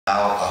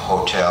a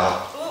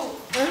hotel? Ooh.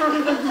 I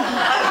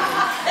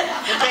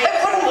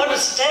wouldn't want to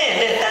stay in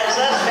it, that's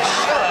for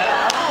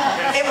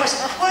sure. It was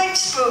quite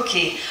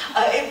spooky.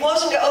 It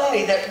wasn't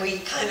only that we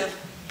kind of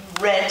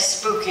read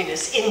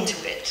spookiness into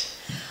it,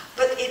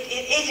 but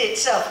it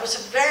itself was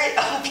a very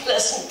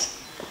unpleasant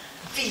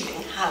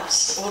feeling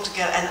house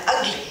altogether, and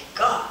ugly.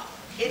 God.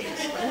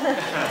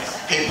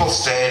 People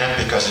stay in it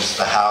because it's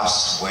the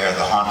house where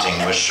the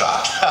haunting was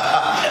shot,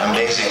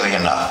 amazingly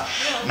enough.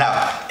 Now,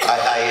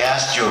 I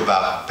asked you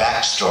about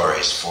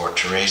backstories for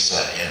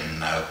Teresa in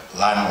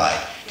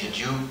Limelight. Did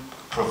you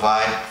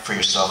provide for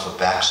yourself a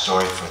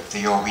backstory for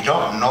Theo? We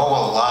don't know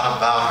a lot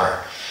about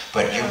her,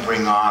 but you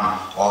bring on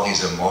all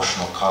these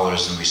emotional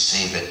colors, and we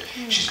see that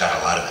she's got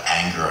a lot of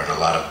anger and a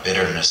lot of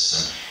bitterness,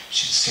 and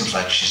she seems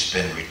like she's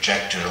been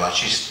rejected a lot.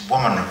 She's a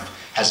woman who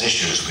has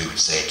issues, we would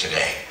say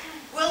today.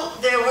 Well,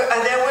 there were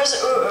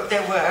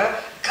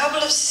a couple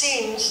of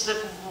scenes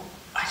that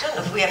I don't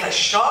know if we ever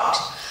shot,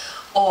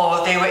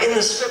 or they were in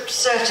the script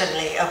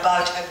certainly,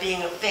 about her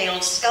being a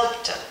failed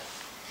sculptor.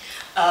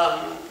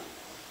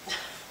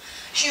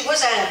 She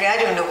was angry. I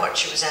don't know what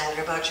she was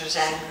angry about. She was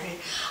angry.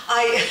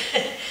 I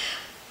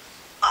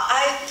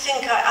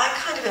think I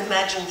kind of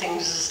imagine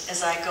things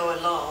as I go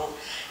along,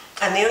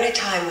 and the only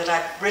time that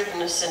I've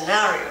written a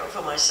scenario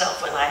for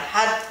myself when I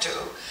had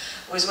to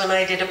was when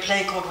I did a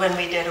play called When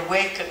We Dead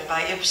Awaken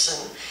by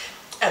Ibsen,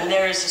 and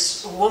there is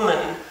this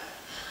woman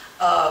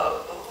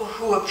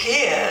who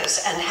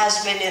appears and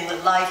has been in the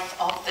life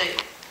of the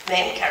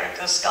main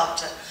character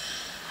sculptor.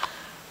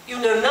 You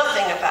know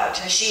nothing about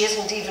her. She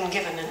isn't even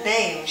given a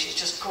name. She's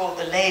just called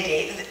the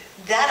lady.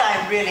 That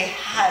I really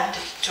had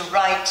to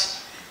write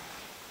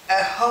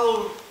a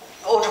whole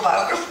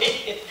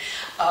autobiography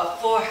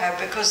for her,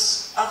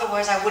 because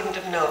otherwise I wouldn't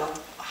have known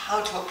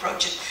how to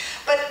approach it.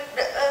 But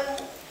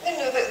you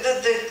know,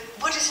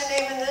 what is her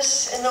name in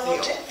this, in the whole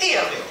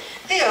Theo.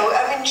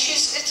 I mean,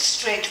 it's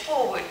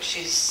straightforward.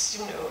 She's,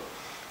 you know,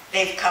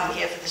 they've come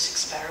here for this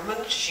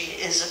experiment. She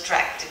is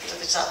attracted to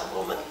this other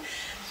woman.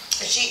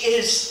 She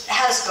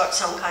has got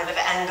some kind of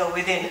anger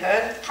within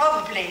her.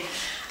 Probably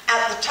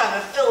at the time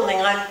of filming,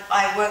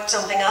 I worked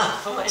something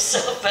out for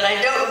myself, but I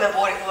don't remember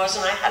what it was,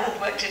 and I hadn't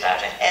worked it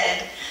out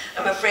ahead.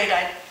 I'm afraid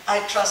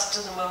I trust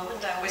to the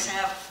moment. I always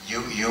have.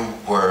 You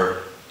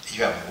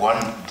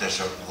have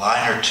there's a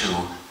line or two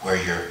where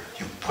you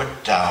put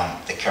down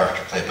the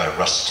character played by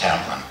Russ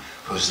Tamblyn,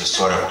 who's the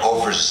sort of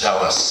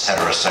overzealous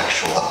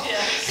heterosexual.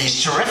 Yes.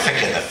 He's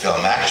terrific in the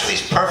film, actually.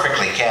 He's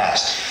perfectly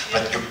cast,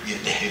 but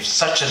he's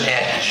such an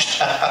edge.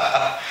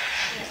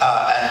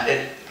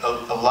 And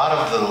a lot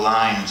of the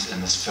lines in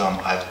this film,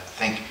 I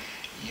think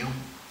you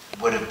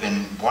would have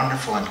been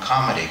wonderful in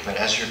comedy, but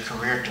as your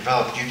career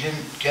developed, you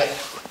didn't get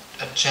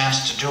a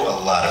chance to do a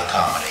lot of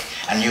comedy.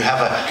 And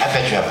I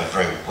bet you have a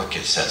very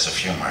wicked sense of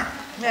humor.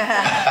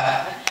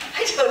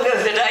 I don't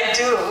know that I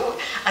do,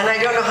 and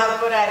I don't know how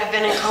good I'd have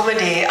been in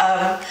comedy.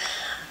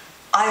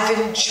 I've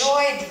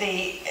enjoyed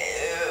the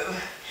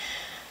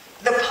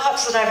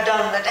parts that I've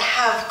done that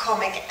have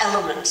comic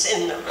elements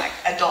in them, like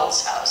A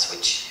Doll's House,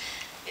 which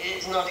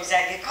is not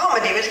exactly a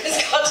comedy, but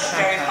it's got some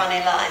very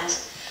funny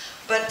lines.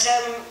 But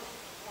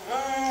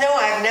no,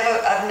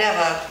 I've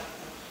never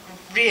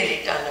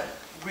really done a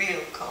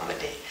real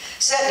comedy.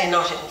 Certainly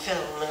not in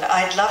film, and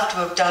I'd love to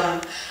have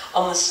done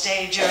on the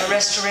stage a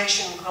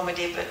restoration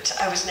comedy, but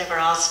I was never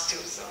asked to,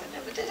 so I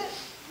never did it.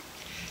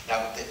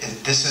 Now,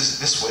 is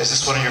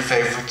this one of your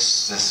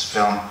favorites? This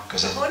film,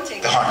 because The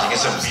Haunting.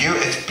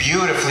 It's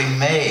beautifully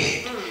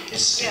made.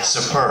 It's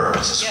superb.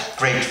 It's a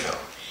great film.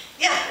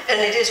 Yeah, and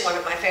it is one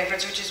of my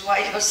favorites, which is why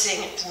you're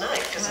seeing it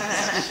tonight, because I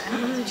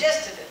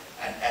suggested it.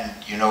 And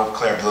you know,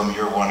 Claire Bloom,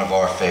 you're one of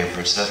our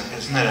favorites.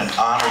 Isn't it an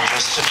honor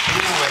just to be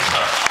with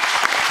her?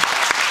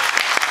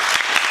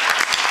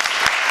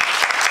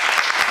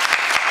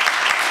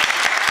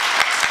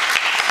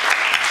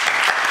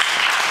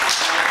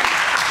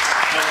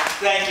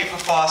 Thank you for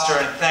Foster,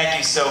 and thank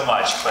you so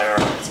much, Claire.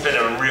 It's been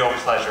a real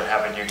pleasure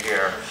having you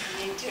here.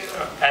 Me too.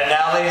 And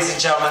now, ladies and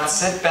gentlemen,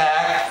 sit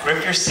back,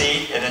 grip your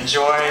seat, and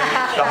enjoy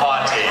The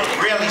Haunting.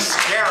 Really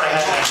scary.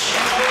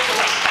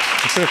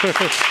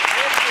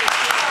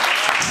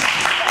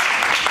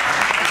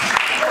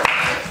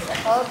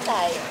 Hold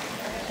tight.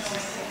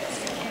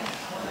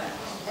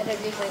 I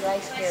don't usually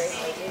like scary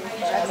movies,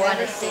 but I want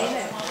to see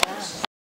it.